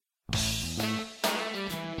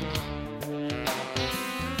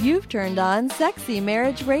You've turned on Sexy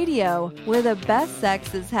Marriage Radio, where the best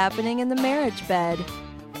sex is happening in the marriage bed.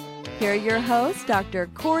 Here are your hosts, Dr.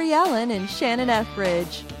 Corey Allen and Shannon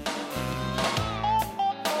Ethridge.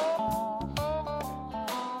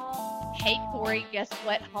 Hey, Corey, guess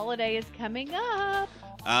what holiday is coming up?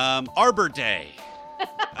 Arbor Day.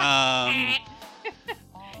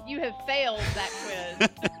 You have failed that quiz.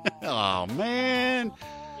 Oh, man.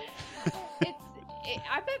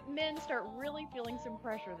 I bet men start really feeling some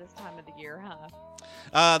pressure this time of the year,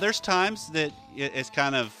 huh? There's times that it's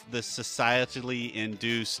kind of the societally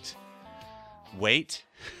induced weight,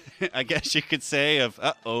 I guess you could say, of,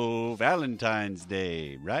 Valentine's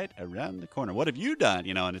Day, right around the corner. What have you done?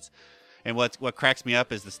 You know, and what cracks me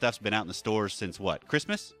up is the stuff's been out in the stores since what?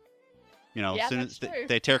 Christmas? You know, yeah, as soon as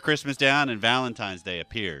they tear Christmas down and Valentine's Day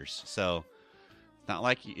appears. So it's not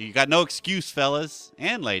like you got no excuse, fellas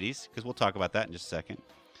and ladies, because we'll talk about that in just a second.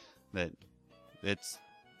 That it's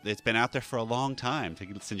been out there for a long time to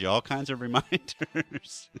send you all kinds of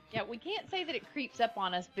reminders. Yeah, we can't say that it creeps up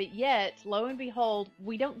on us, but yet, lo and behold,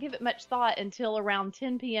 we don't give it much thought until around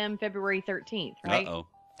 10 p.m. February 13th, right? Uh-oh.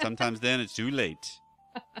 Sometimes then it's too late.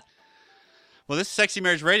 Well, this is Sexy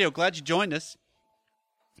Marriage Radio. Glad you joined us.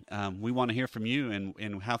 We want to hear from you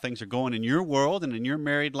and how things are going in your world and in your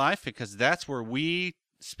married life, because that's where we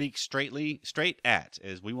speak straight at,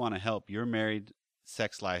 is we want to help your married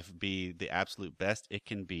sex life be the absolute best it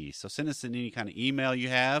can be. So send us any kind of email you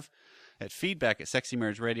have at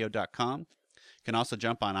feedback@sexymarriageradio.com. You can also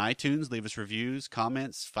jump on iTunes, leave us reviews,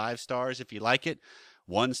 comments, 5 stars if you like it,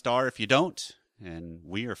 1 star if you don't, and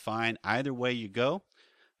we are fine either way you go,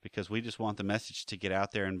 because we just want the message to get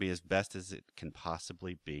out there and be as best as it can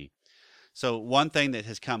possibly be. So one thing that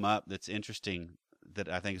has come up that's interesting that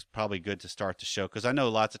I think is probably good to start the show, because I know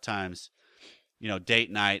lots of times, you know, date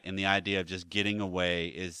night and the idea of just getting away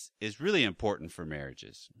is really important for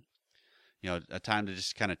marriages. You know, a time to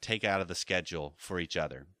just kind of take out of the schedule for each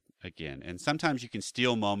other again. And sometimes you can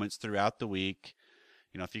steal moments throughout the week.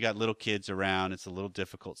 You know, if you got little kids around, it's a little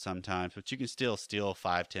difficult sometimes, but you can still steal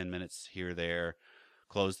 5-10 minutes here or there,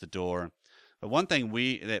 close the door. But one thing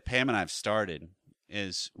that Pam and I have started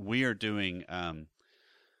is we are doing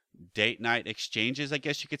date night exchanges, I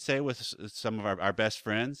guess you could say, with some of our best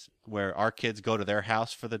friends, where our kids go to their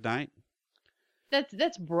house for the night.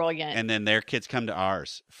 That's brilliant. And then their kids come to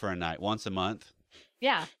ours for a night once a month.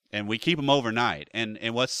 Yeah. And we keep them overnight. And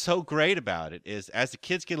what's so great about it is, as the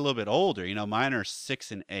kids get a little bit older, you know, mine are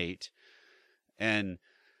 6 and 8, and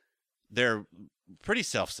they're pretty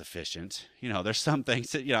self-sufficient. You know, there's some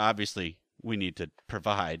things that, you know, obviously we need to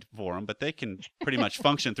provide for them, but they can pretty much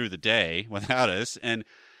function through the day without us.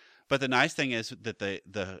 But the nice thing is that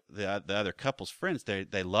the other couple's friends,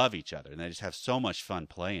 they love each other, and they just have so much fun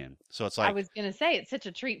playing. So it's like, I was going to say, it's such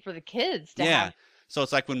a treat for the kids to yeah. have. So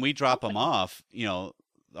it's like when we drop them off, you know,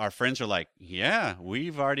 our friends are like, yeah,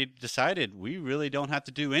 we've already decided we really don't have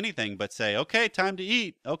to do anything but say, okay, time to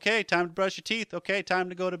eat. Okay, time to brush your teeth. Okay, time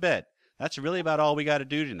to go to bed. That's really about all we got to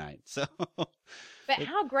do tonight. So, but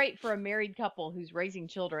how great for a married couple who's raising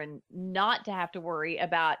children not to have to worry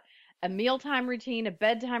about a mealtime routine, a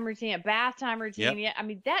bedtime routine, a bath time routine. Yep. Yeah, I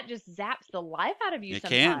mean, that just zaps the life out of you It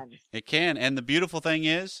sometimes. It can. And the beautiful thing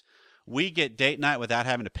is, we get date night without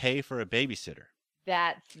having to pay for a babysitter.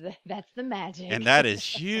 That's the magic. And that is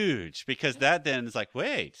huge, because that then is like,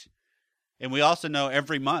 wait. And we also know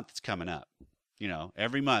every month it's coming up. You know,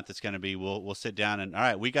 every month it's going to be, we'll sit down and, all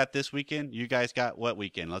right, we got this weekend. You guys got what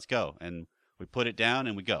weekend? Let's go. And we put it down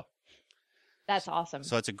and we go. That's awesome.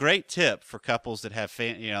 So it's a great tip for couples that have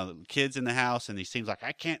kids in the house, and these seems like,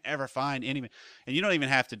 I can't ever find any. And you don't even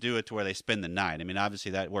have to do it to where they spend the night. I mean,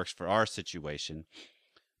 obviously that works for our situation,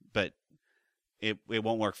 but it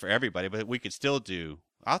won't work for everybody. But we could still do,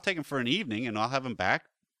 I'll take them for an evening and I'll have them back,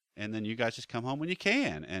 and then you guys just come home when you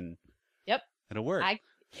can, and yep, it'll work. I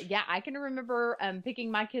can remember picking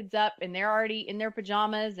my kids up, and they're already in their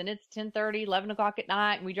pajamas, and it's 10:30, 11 o'clock at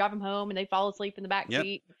night, and we drive them home, and they fall asleep in the back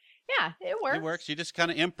seat. Yeah, it works. It works. You just kind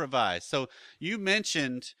of improvise. So you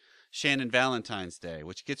mentioned, Shannon, Valentine's Day,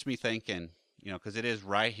 which gets me thinking, you know, because it is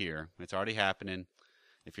right here. It's already happening.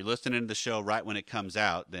 If you're listening to the show right when it comes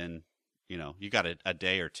out, then, you know, you got a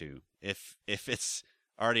day or two. If it's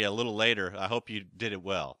already a little later, I hope you did it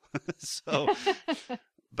well. So,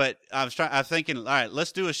 but I'm thinking, all right,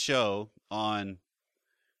 let's do a show on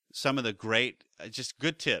some of the great, just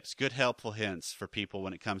good tips, good helpful hints for people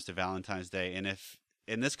when it comes to Valentine's Day.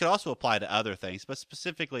 And this could also apply to other things, but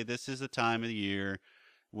specifically, this is the time of the year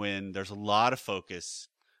when there's a lot of focus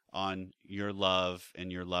on your love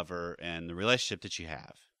and your lover and the relationship that you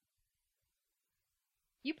have.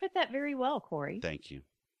 You put that very well, Corey. Thank you.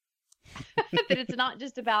 That it's not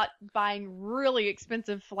just about buying really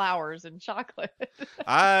expensive flowers and chocolate.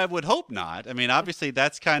 I would hope not. I mean, obviously,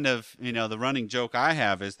 that's kind of, the running joke I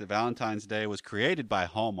have is that Valentine's Day was created by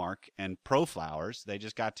Hallmark and ProFlowers. They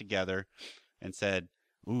just got together and said,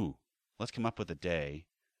 ooh, let's come up with a day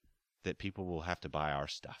that people will have to buy our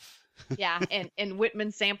stuff. Yeah, and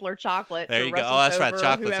Whitman Sampler chocolates. There you go. Oh, that's right.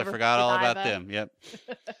 Chocolates. I forgot all about them. Yep.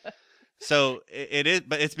 So it is,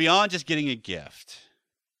 but it's beyond just getting a gift.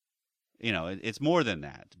 It's more than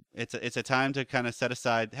that. It's a time to kind of set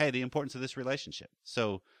aside, hey, the importance of this relationship.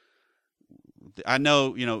 So I know,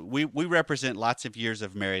 we represent lots of years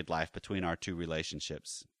of married life between our two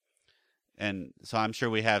relationships. And so I'm sure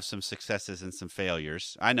we have some successes and some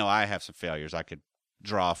failures. I know I have some failures I could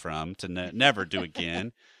draw from to never do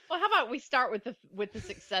again. Well, how about we start with the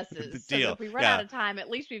successes? The deal. So if we run out of time, at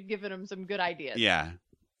least we've given them some good ideas. Yeah.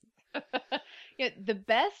 The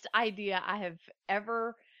best idea I have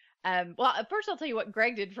ever well, first I'll tell you what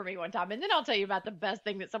Greg did for me one time, and then I'll tell you about the best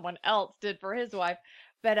thing that someone else did for his wife.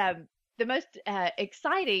 But the most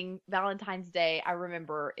exciting Valentine's Day I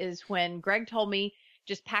remember is when Greg told me,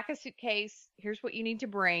 just pack a suitcase, here's what you need to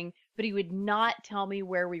bring, but he would not tell me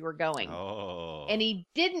where we were going. Oh. And he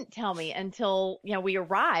didn't tell me until, we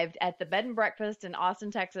arrived at the bed and breakfast in Austin,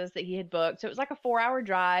 Texas that he had booked. So it was like a 4-hour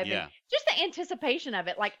drive. Yeah. And just the anticipation of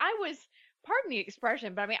it. Like I was, pardon the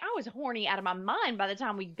expression, but I mean, I was horny out of my mind by the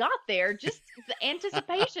time we got there. Just the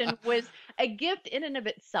anticipation was a gift in and of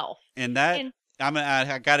itself. And I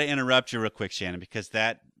got to interrupt you real quick, Shannon, because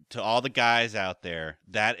that, to all the guys out there,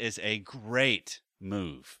 that is a great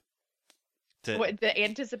move. The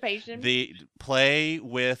anticipation? The play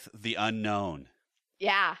with the unknown.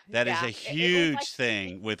 Yeah. That is a huge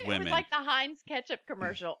thing with women. It was like the Heinz ketchup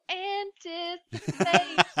commercial.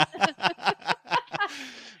 Anticipation.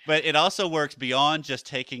 But it also works beyond just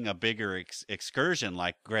taking a bigger excursion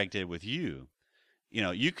like Greg did with you.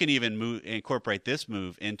 You can even incorporate this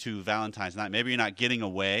move into Valentine's night. Maybe you're not getting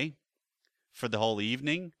away for the whole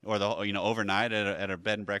evening or overnight at a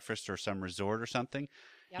bed and breakfast or some resort or something.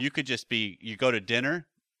 Yep. You could just you go to dinner,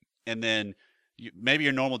 and then maybe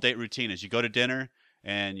your normal date routine is you go to dinner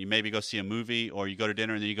and you maybe go see a movie, or you go to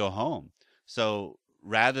dinner and then you go home. So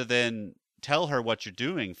rather than tell her what you're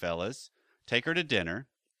doing, fellas, take her to dinner,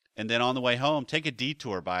 and then on the way home, take a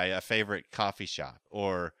detour by a favorite coffee shop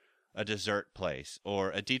or a dessert place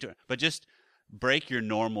or a detour. But just break your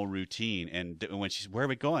normal routine. And when she's, where are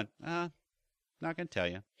we going? Not going to tell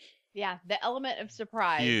you. Yeah, the element of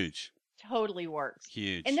surprise. Huge. Totally works.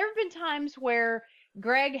 Huge. And there have been times where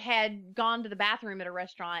Greg had gone to the bathroom at a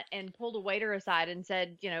restaurant and pulled a waiter aside and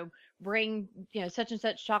said, bring, such and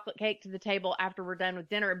such chocolate cake to the table after we're done with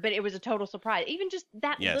dinner. But it was a total surprise. Even just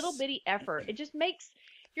that little bitty effort, it just makes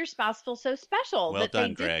your spouse feel so special that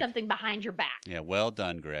they did something behind your back. Yeah, well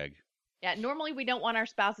done, Greg. Yeah, normally we don't want our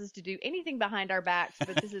spouses to do anything behind our backs,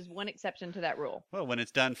 but this is one exception to that rule. Well, when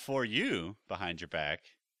it's done for you behind your back,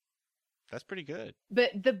 that's pretty good.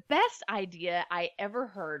 But the best idea I ever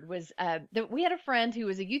heard was that we had a friend who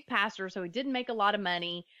was a youth pastor, so he didn't make a lot of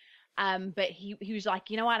money. But he was like,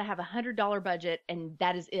 you know what? I have $100 budget, and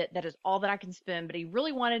that is it. That is all that I can spend. But he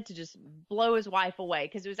really wanted to just blow his wife away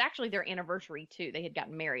because it was actually their anniversary too. They had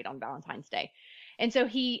gotten married on Valentine's Day, and so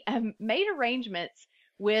he made arrangements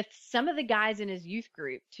with some of the guys in his youth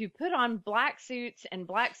group to put on black suits and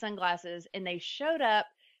black sunglasses, and they showed up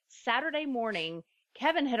Saturday morning.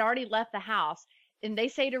 Kevin had already left the house, and they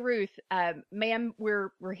say to Ruth, ma'am,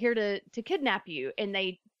 we're here to kidnap you. And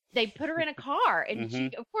they put her in a car, and she,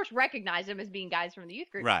 of course, recognized them as being guys from the youth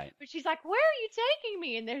group. Right. But she's like, where are you taking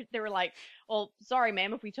me? And they were like, well, sorry,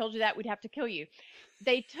 ma'am, if we told you that, we'd have to kill you.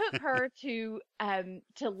 They took her to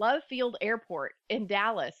Love Field Airport in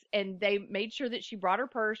Dallas, and they made sure that she brought her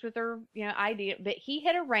purse with her, ID. But he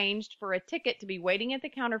had arranged for a ticket to be waiting at the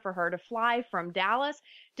counter for her to fly from Dallas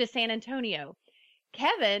to San Antonio.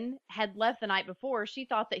 Kevin had left the night before. She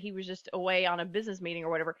thought that he was just away on a business meeting or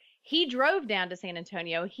whatever. He drove down to San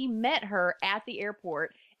Antonio. He met her at the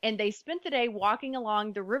airport, and they spent the day walking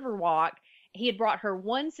along the Riverwalk. He had brought her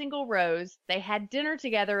one single rose. They had dinner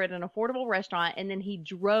together at an affordable restaurant, and then he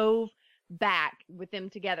drove back with them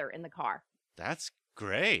together in the car. That's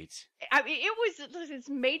great. I mean, it was this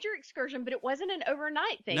major excursion, but it wasn't an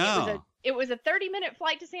overnight thing. No. It was a 30-minute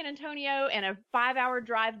flight to San Antonio and a 5-hour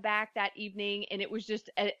drive back that evening, and it was just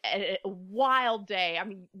a wild day. I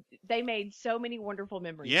mean, they made so many wonderful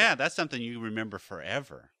memories. Yeah, that's something you remember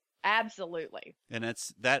forever. Absolutely. And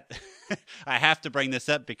it's that I have to bring this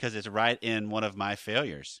up because it's right in one of my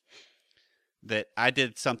failures. That I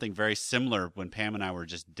did something very similar when Pam and I were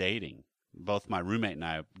just dating. Both my roommate and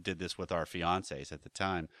I did this with our fiancés at the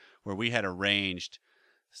time, where we had arranged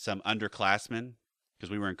some underclassmen, because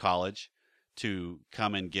we were in college, to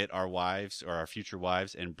come and get our wives or our future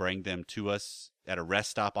wives and bring them to us at a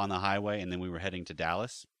rest stop on the highway, and then we were heading to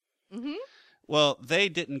Dallas. Mm-hmm. Well, they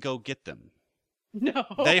didn't go get them. No.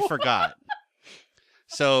 They forgot.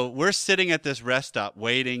 So we're sitting at this rest stop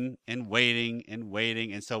waiting and waiting and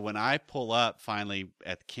waiting. And so when I pull up finally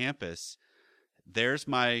at campus, there's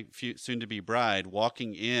my soon-to-be bride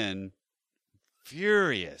walking in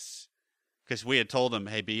furious because we had told them,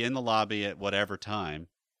 hey, be in the lobby at whatever time.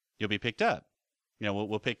 You'll be picked up.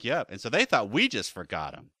 We'll pick you up. And so they thought we just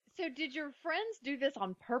forgot them. So did your friends do this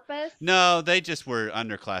on purpose? No, they just were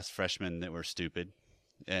underclass freshmen that were stupid.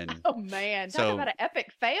 And oh man, talk so, about an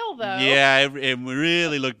epic fail, though. Yeah, it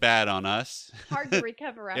really looked bad on us. Hard to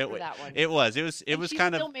recover after that one. It was She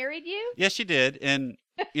kind of. Still married you? Yes, she did, and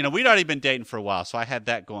we'd already been dating for a while, so I had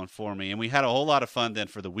that going for me, and we had a whole lot of fun then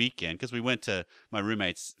for the weekend because we went to my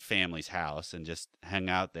roommate's family's house and just hung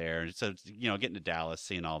out there. And so getting to Dallas,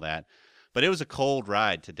 seeing all that, but it was a cold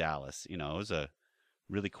ride to Dallas. It was a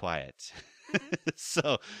really quiet.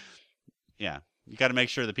 So, yeah, you got to make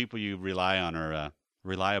sure the people you rely on are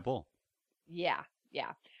reliable. Yeah.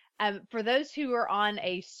 For those who are on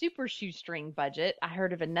a super shoestring budget, I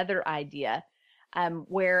heard of another idea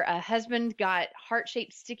where a husband got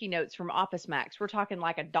heart-shaped sticky notes from Office Max. We're talking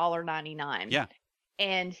like $1.99. Yeah.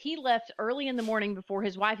 And he left early in the morning before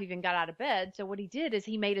his wife even got out of bed. So what he did is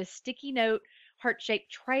he made a sticky note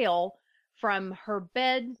heart-shaped trail from her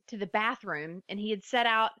bed to the bathroom, and he had set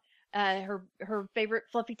out her favorite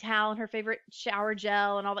fluffy towel and her favorite shower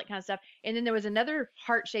gel and all that kind of stuff. And then there was another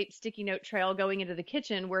heart-shaped sticky note trail going into the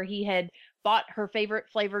kitchen where he had bought her favorite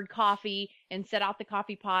flavored coffee and set out the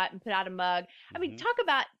coffee pot and put out a mug. I mean, talk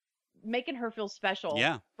about making her feel special.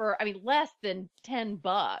 Yeah. For less than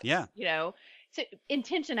 $10. Yeah. So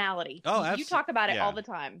intentionality. Oh, absolutely. You talk about it all the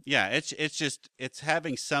time. Yeah, it's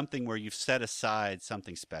having something where you've set aside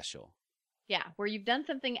something special. Yeah, where you've done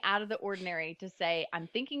something out of the ordinary to say, I'm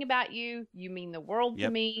thinking about you. You mean the world to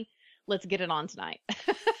me. Let's get it on tonight.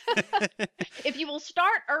 If you will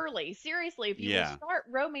start early, seriously, if you will start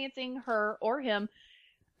romancing her or him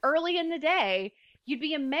early in the day, you'd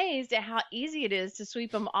be amazed at how easy it is to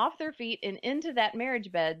sweep them off their feet and into that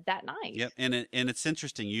marriage bed that night. Yep, and it's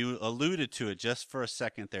interesting. You alluded to it just for a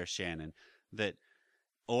second there, Shannon,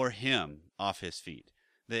 or him off his feet.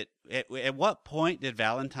 That at what point did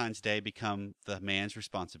Valentine's Day become the man's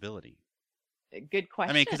responsibility? Good question.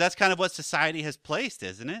 I mean, because that's kind of what society has placed,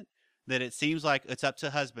 isn't it? That it seems like it's up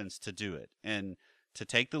to husbands to do it and to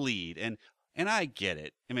take the lead. And I get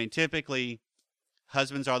it. I mean, typically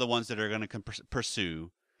husbands are the ones that are going to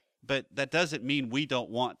pursue, but that doesn't mean we don't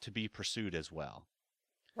want to be pursued as well.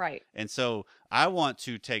 Right. And so I want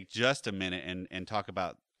to take just a minute and talk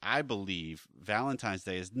about, I believe Valentine's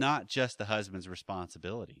Day is not just the husband's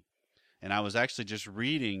responsibility. And I was actually just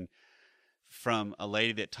reading from a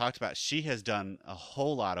lady that talked about she has done a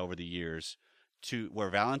whole lot over the years to where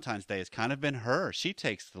Valentine's Day has kind of been her. She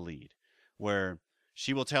takes the lead, where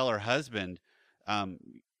she will tell her husband,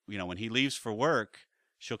 when he leaves for work,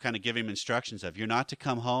 she'll kind of give him instructions of, you're not to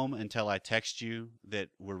come home until I text you that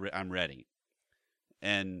I'm ready.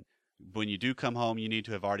 And when you do come home, you need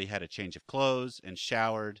to have already had a change of clothes and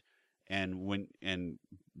showered and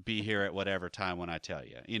be here at whatever time when I tell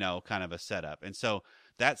you, kind of a setup. And so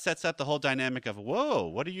that sets up the whole dynamic of, whoa,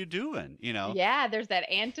 what are you doing? Yeah, there's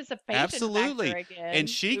that anticipation. Absolutely. Factor again. And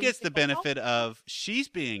she gets the benefit of she's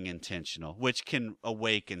being intentional, which can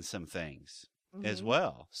awaken some things as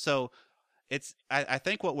well. So I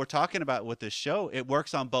think what we're talking about with this show, it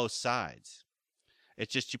works on both sides.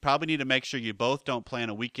 It's just you probably need to make sure you both don't plan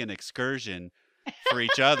a weekend excursion for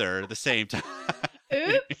each other at the same time.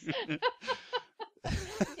 Oops.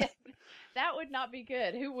 Yeah, that would not be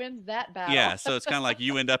good. Who wins that battle? Yeah, so it's kind of like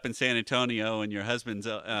you end up in San Antonio and your husband's,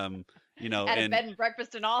 at a bed and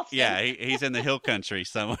breakfast in Austin. Yeah, he's in the hill country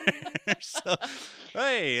somewhere. So,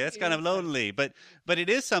 hey, that's kind of lonely. But it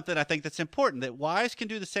is something I think that's important, that wives can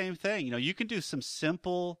do the same thing. You can do some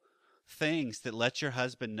simple things that let your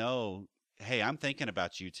husband know, hey, I'm thinking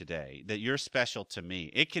about you today, that you're special to me.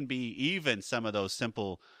 It can be even some of those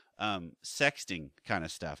simple sexting kind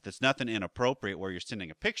of stuff. That's nothing inappropriate where you're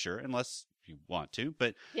sending a picture, unless you want to.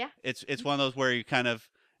 But yeah, it's one of those where you kind of,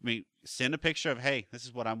 send a picture of, hey, this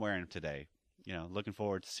is what I'm wearing today. Looking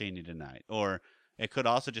forward to seeing you tonight. Or it could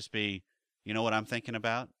also just be, you know what I'm thinking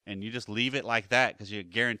about? And you just leave it like that because you're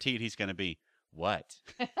guaranteed he's going to be, what?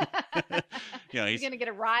 He's going to get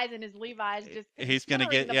a rise in his Levi's. He's going to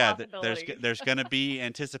get, there's going to be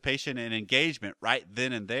anticipation and engagement right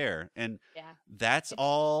then and there. And that's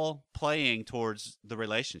all playing towards the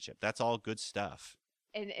relationship. That's all good stuff.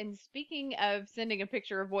 And speaking of sending a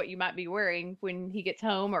picture of what you might be wearing when he gets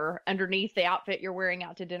home or underneath the outfit you're wearing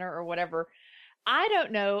out to dinner or whatever, I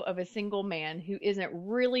don't know of a single man who isn't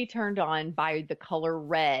really turned on by the color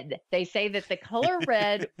red. They say that the color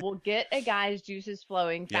red will get a guy's juices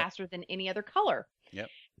flowing Yep. faster than any other color. Yep.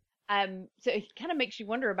 So it kind of makes you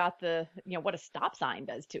wonder about what a stop sign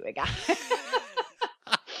does to a guy.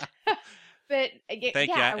 But Thank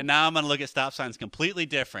you. And now I'm going to look at stop signs completely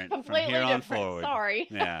different from here on forward. Sorry.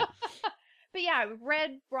 Yeah. But yeah,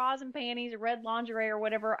 red bras and panties or red lingerie or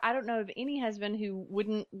whatever. I don't know of any husband who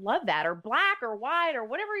wouldn't love that, or black or white or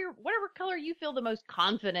whatever color you feel the most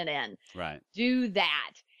confident in. Right. Do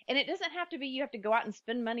that. And it doesn't have to be you have to go out and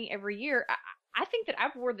spend money every year. I think that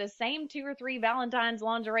I've wore the same 2 or 3 Valentine's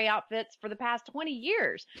lingerie outfits for the past 20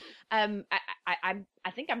 years. I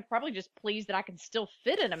think I'm probably just pleased that I can still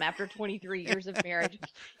fit in them after 23 years of marriage,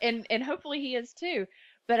 and hopefully he is too.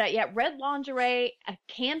 But yeah, red lingerie,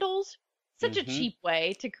 candles, such a cheap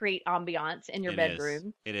way to create ambiance in your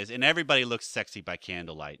bedroom. It is, and everybody looks sexy by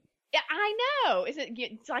candlelight. Yeah, I know.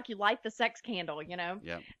 It's like you light the sex candle,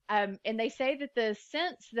 Yeah. And they say that the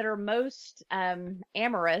scents that are most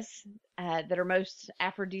amorous, that are most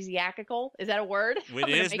aphrodisiacal, is that a word? It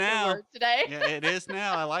is now. Word today. Yeah, it is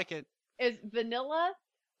now. I like it. Is vanilla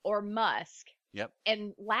or musk. Yep.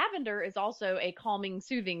 And lavender is also a calming,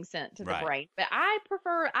 soothing scent to the Right. brain. But I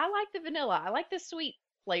like the vanilla. I like the sweet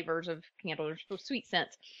flavors of candles, sweet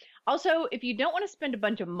scents. Also, if you don't want to spend a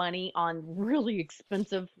bunch of money on really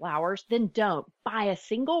expensive flowers, then don't buy a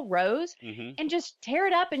single rose and just tear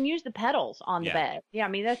it up and use the petals on the bed. Yeah, I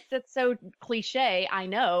mean, that's so cliche, I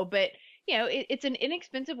know, but it's an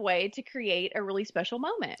inexpensive way to create a really special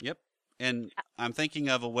moment. Yep. And I'm thinking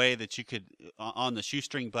of a way that you could, on the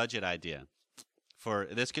shoestring budget idea, for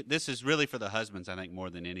this is really for the husbands, I think,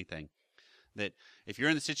 more than anything. That if you're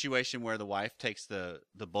in the situation where the wife takes the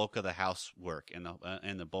bulk of the housework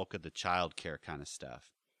and the bulk of the child care kind of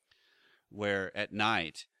stuff, where at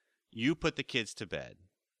night you put the kids to bed,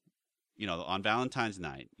 on Valentine's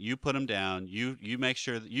night, you put them down, you make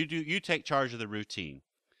sure that you take charge of the routine.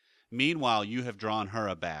 Meanwhile, you have drawn her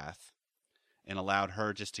a bath and allowed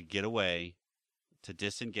her just to get away, to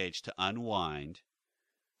disengage, to unwind,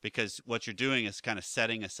 because what you're doing is kind of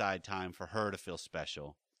setting aside time for her to feel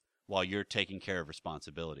special while you're taking care of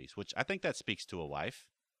responsibilities, which I think that speaks to a wife.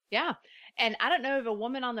 Yeah. And I don't know of a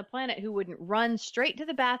woman on the planet who wouldn't run straight to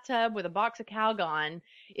the bathtub with a box of Calgon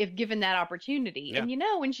if given that opportunity. Yeah. And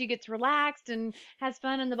when she gets relaxed and has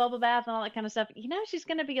fun in the bubble bath and all that kind of stuff, she's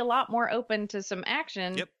going to be a lot more open to some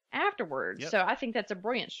action afterwards. Yep. So I think that's a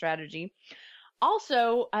brilliant strategy.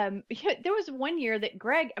 Also, there was one year that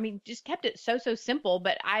Greg, just kept it so simple,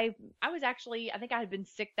 but I was actually, I think I had been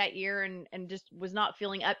sick that year and just was not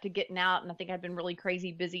feeling up to getting out. And I think I'd been really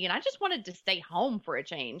crazy busy and I just wanted to stay home for a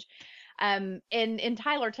change. In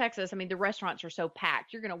Tyler, Texas, the restaurants are so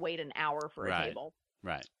packed. You're going to wait an hour for a table.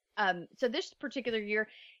 Right. So this particular year,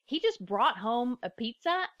 he just brought home a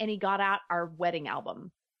pizza and he got out our wedding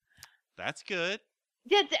album. That's good.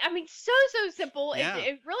 Yeah, so simple. Yeah.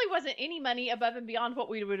 It really wasn't any money above and beyond what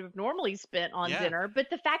we would have normally spent on dinner. But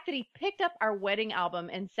the fact that he picked up our wedding album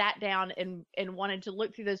and sat down and wanted to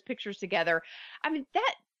look through those pictures together,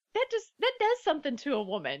 that does something to a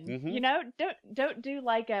woman. Don't do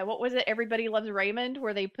like what was it? Everybody Loves Raymond,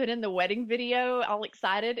 where they put in the wedding video all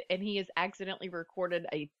excited, and he has accidentally recorded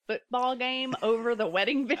a football game over the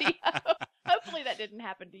wedding video. Hopefully that didn't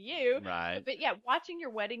happen to you. Right. But yeah, watching your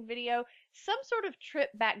wedding video, some sort of trip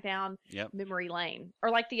back down memory lane. Or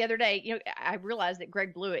like the other day, I realized that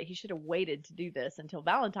Greg blew it. He should have waited to do this until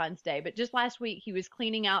Valentine's Day. But just last week, he was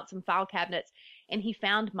cleaning out some file cabinets and he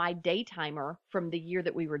found my day timer from the year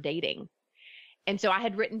that we were dating. And so I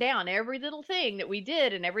had written down every little thing that we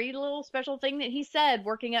did and every little special thing that he said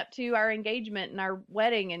working up to our engagement and our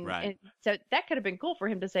wedding. And so that could have been cool for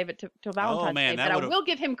him to save it till Valentine's Day. But I will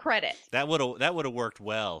give him credit. That would have worked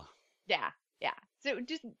well. Yeah. So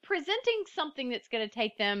just presenting something that's going to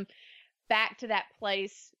take them back to that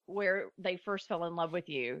place where they first fell in love with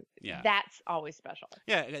you. Yeah. That's always special.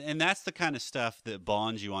 Yeah. And that's the kind of stuff that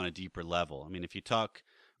bonds you on a deeper level. If you talk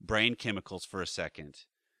brain chemicals for a second,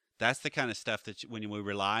 that's the kind of stuff that when we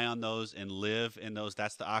rely on those and live in those,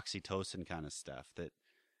 that's the oxytocin kind of stuff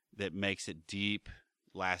that makes it deep,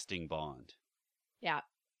 lasting bond. Yeah.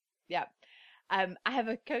 I have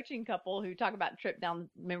a coaching couple who talk about trip down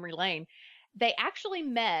memory lane. They actually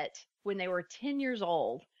met when they were 10 years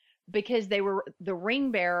old because they were the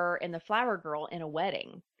ring bearer and the flower girl in a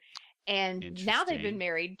wedding. And now they've been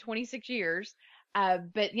married 26 years.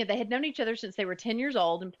 But they had known each other since they were 10 years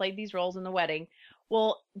old and played these roles in the wedding.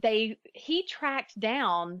 Well, he tracked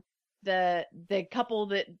down the couple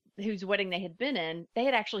that whose wedding they had been in, they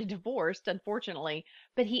had actually divorced, unfortunately.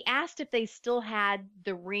 But he asked if they still had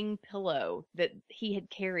the ring pillow that he had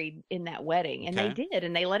carried in that wedding, and they Okay. did,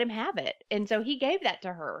 and they let him have it. And so he gave that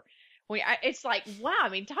to her. It's like, wow. I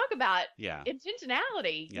mean, talk about Yeah.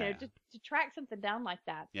 intentionality. Yeah. To track something down like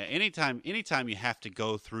that. Yeah. Anytime you have to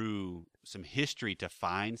go through some history to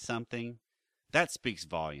find something, that speaks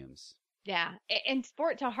volumes. Yeah, and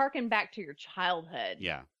for it to harken back to your childhood.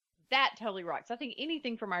 Yeah. That totally rocks. I think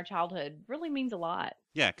anything from our childhood really means a lot.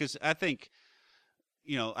 Yeah, because I think,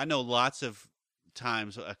 I know lots of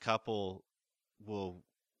times a couple will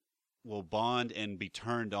bond and be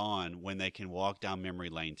turned on when they can walk down memory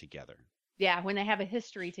lane together. Yeah, when they have a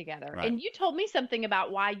history together. Right. And you told me something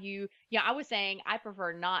about why I was saying I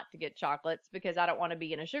prefer not to get chocolates because I don't want to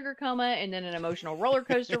be in a sugar coma and then an emotional roller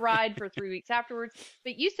coaster ride for 3 weeks afterwards.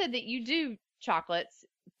 But you said that you do chocolates,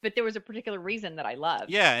 but there was a particular reason that I love.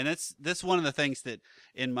 Yeah, and that's one of the things that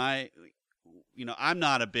in my, I'm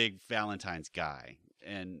not a big Valentine's guy,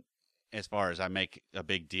 and as far as I make a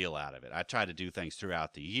big deal out of it, I try to do things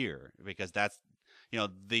throughout the year because that's,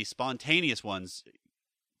 the spontaneous ones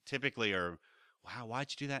typically are, wow, why'd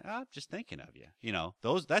you do that? Oh, I'm just thinking of you.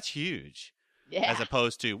 That's huge. Yeah. As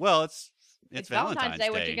opposed to, well, it's Valentine's Day.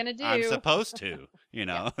 What you gonna do? I'm supposed to,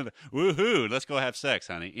 woohoo, let's go have sex,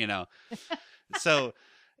 honey. So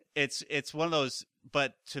it's one of those.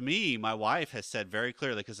 But to me, my wife has said very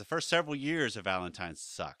clearly, because the first several years of Valentine's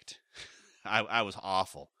sucked. I was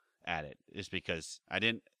awful at it, just because I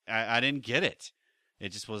didn't get it. It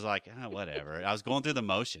just was like, whatever. I was going through the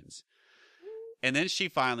motions. And then she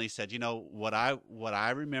finally said, what I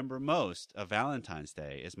remember most of Valentine's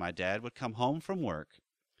Day is my dad would come home from work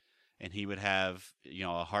and he would have,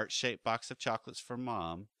 a heart-shaped box of chocolates for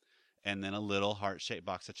Mom and then a little heart-shaped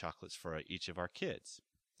box of chocolates for each of our kids,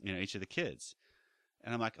 each of the kids.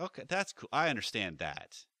 And I'm like, okay, that's cool. I understand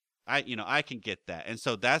that. I can get that. And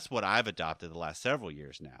so that's what I've adopted the last several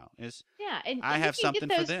years now is and I have you can something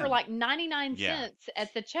get for those them. for like 99 cents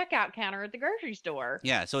at the checkout counter at the grocery store.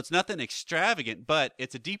 Yeah, so it's nothing extravagant, but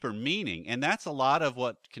it's a deeper meaning. And that's a lot of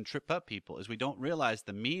what can trip up people is we don't realize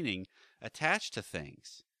the meaning attached to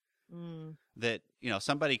things. That,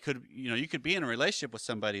 somebody could, you could be in a relationship with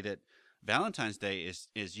somebody that Valentine's Day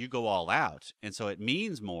is you go all out. And so it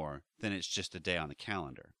means more than it's just a day on the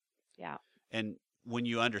calendar. Yeah. And when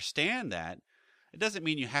you understand that, it doesn't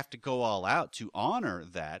mean you have to go all out to honor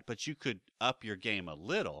that, but you could up your game a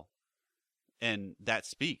little, and that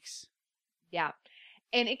speaks. Yeah.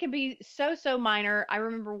 And it can be so minor. I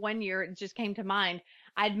remember one year, it just came to mind,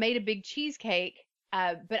 I'd made a big cheesecake,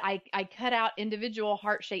 but I cut out individual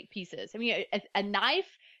heart-shaped pieces. I mean, a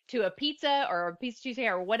knife to a pizza or a piece of cheesecake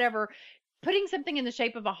or whatever, putting something in the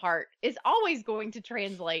shape of a heart is always going to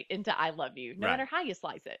translate into I love you, no matter how you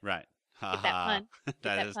slice it. Right. Get that pun.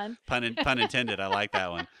 That is pun intended. I like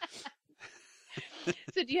that one.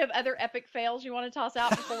 So do you have other epic fails you want to toss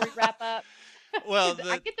out before we wrap up? Well,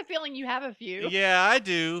 I get the feeling you have a few. Yeah, I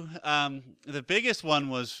do. The biggest one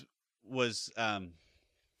was this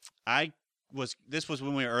was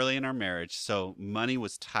when we were early in our marriage, so money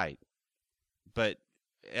was tight. But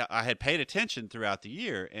I had paid attention throughout the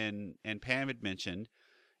year, and Pam had mentioned,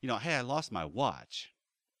 hey, I lost my watch.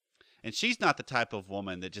 And she's not the type of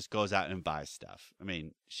woman that just goes out and buys stuff. I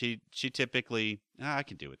mean, she typically, I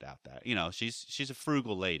can do without that. She's a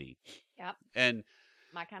frugal lady. Yep. And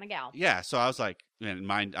my kind of gal. Yeah, so I was like,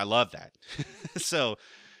 man, I love that. so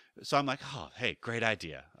I'm like, oh, hey, great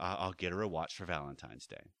idea. I'll get her a watch for Valentine's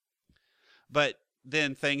Day. But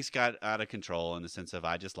then things got out of control in the sense of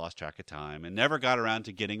I just lost track of time and never got around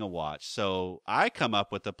to getting a watch. So I come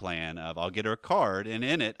up with the plan of I'll get her a card, and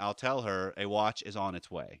in it I'll tell her a watch is on its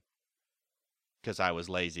way. Because I was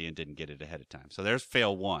lazy and didn't get it ahead of time. So there's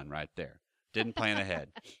fail one right there. Didn't plan ahead.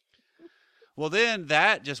 Well, then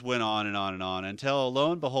that just went on and on and on until,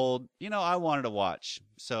 lo and behold, I wanted a watch.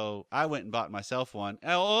 So I went and bought myself one.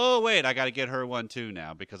 Oh wait, I got to get her one too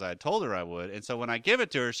now because I had told her I would. And so when I give it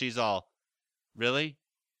to her, she's all, really?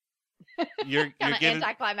 You're giving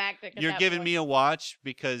anticlimactic. You're giving me a watch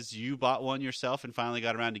because you bought one yourself and finally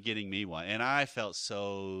got around to getting me one. And I felt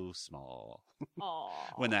so small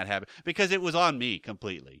when that happened because it was on me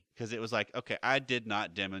completely. Because it was like, okay, I did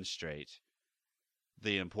not demonstrate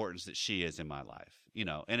the importance that she is in my life,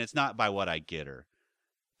 and it's not by what I get her.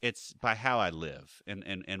 It's by how I live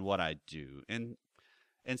and what I do. And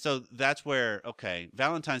so that's where, okay,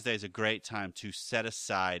 Valentine's Day is a great time to set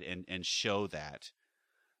aside and show that.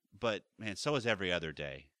 But man, so is every other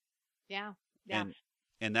day. Yeah.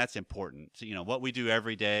 And that's important. So, what we do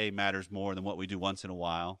every day matters more than what we do once in a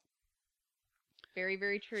while. Very,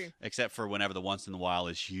 very true. Except for whenever the once in a while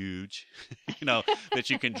is huge, that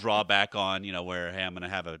you can draw back on, where, hey, I'm going to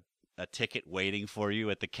have a ticket waiting for you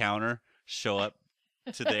at the counter, show up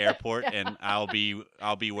to the airport, Yeah. and I'll be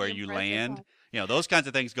where The you impressive land. one. Those kinds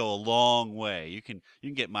of things go a long way. You can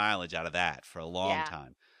get mileage out of that for a long Yeah.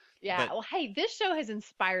 time. Yeah. But- Well, hey, this show has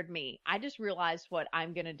inspired me. I just realized what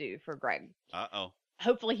I'm going to do for Greg. Uh-oh.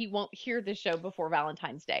 Hopefully he won't hear this show before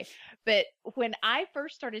Valentine's Day. But when I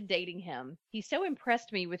first started dating him, he so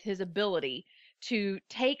impressed me with his ability to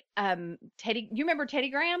take Teddy. You remember Teddy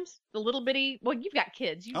Grahams? The little bitty. Well, you've got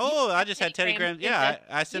kids. Oh, I just had Teddy Grahams. Yeah,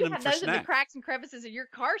 I send you them have for those in the snacks. cracks and crevices of your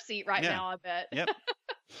car seat right Yeah. now, I bet. Yep.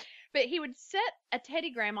 But he would set a Teddy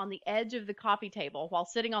Graham on the edge of the coffee table while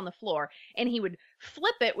sitting on the floor, and he would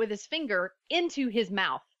flip it with his finger into his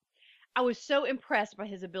mouth. I was so impressed by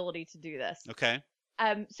his ability to do this. Okay.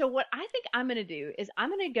 So what I think I'm going to do is I'm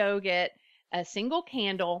going to go get a single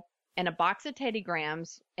candle and a box of Teddy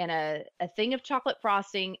Grahams and a thing of chocolate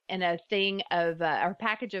frosting and a thing of or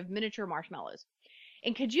package of miniature marshmallows.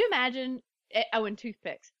 And could you imagine? Oh, and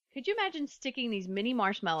toothpicks. Could you imagine sticking these mini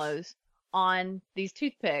marshmallows on these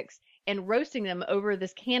toothpicks and roasting them over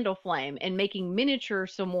this candle flame and making miniature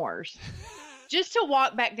s'mores? Just to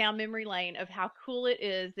walk back down memory lane of how cool it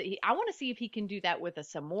is that I want to see if he can do that with a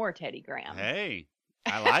s'more Teddy Graham. Hey,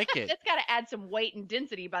 I like it. That's got to add some weight and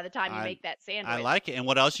density by the time you I- make that sandwich. I like it. And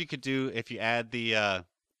what else you could do if you add the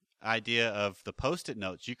idea of the Post-it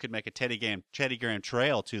notes? You could make a Teddy Graham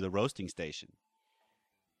trail to the roasting station.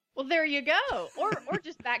 Well, there you go. Or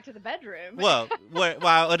just back to the bedroom. Well,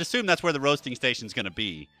 I would assume that's where the roasting station's going to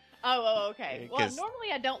be. Oh, okay. Well, 'Cause-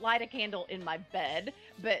 normally I don't light a candle in my bed,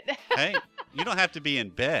 but Hey, you don't have to be in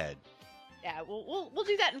bed. yeah, we'll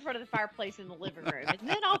do that in front of the fireplace in the living room, and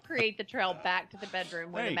then I'll create the trail back to the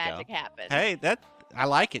bedroom where There the you go. magic happens. Hey, I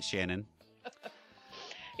like it, Shannon.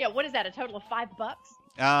 Yeah, what is that? A total of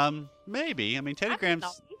 $5? Maybe. I mean, Teddy I think Grahams.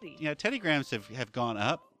 it's all easy. Teddy Grahams have gone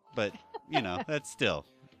up, but that's still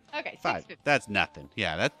Okay, $5. $6.50. That's nothing.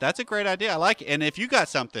 Yeah, that's a great idea. I like it. And if you got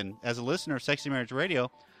something as a listener of Sexy Marriage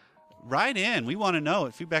Radio, write in. We want to know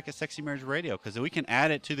at feedback at Sexy Marriage Radio because we can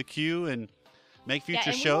add it to the queue and make future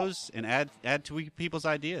and we shows and add to people's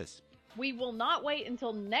ideas. We will not wait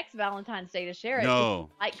until next Valentine's Day to share it. No.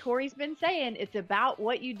 Like Corey's been saying, it's about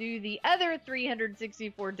what you do the other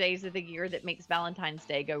 364 days of the year that makes Valentine's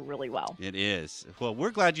Day go really well. It is. Well,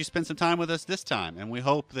 we're glad you spent some time with us this time, and we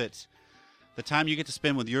hope that the time you get to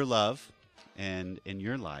spend with your love and in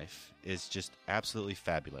your life is just absolutely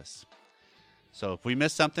fabulous. So if we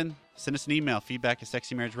missed something, send us an email, feedback at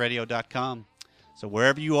sexymarriageradio.com. So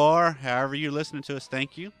wherever you are, however you're listening to us,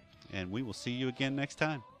 thank you, and we will see you again next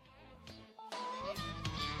time.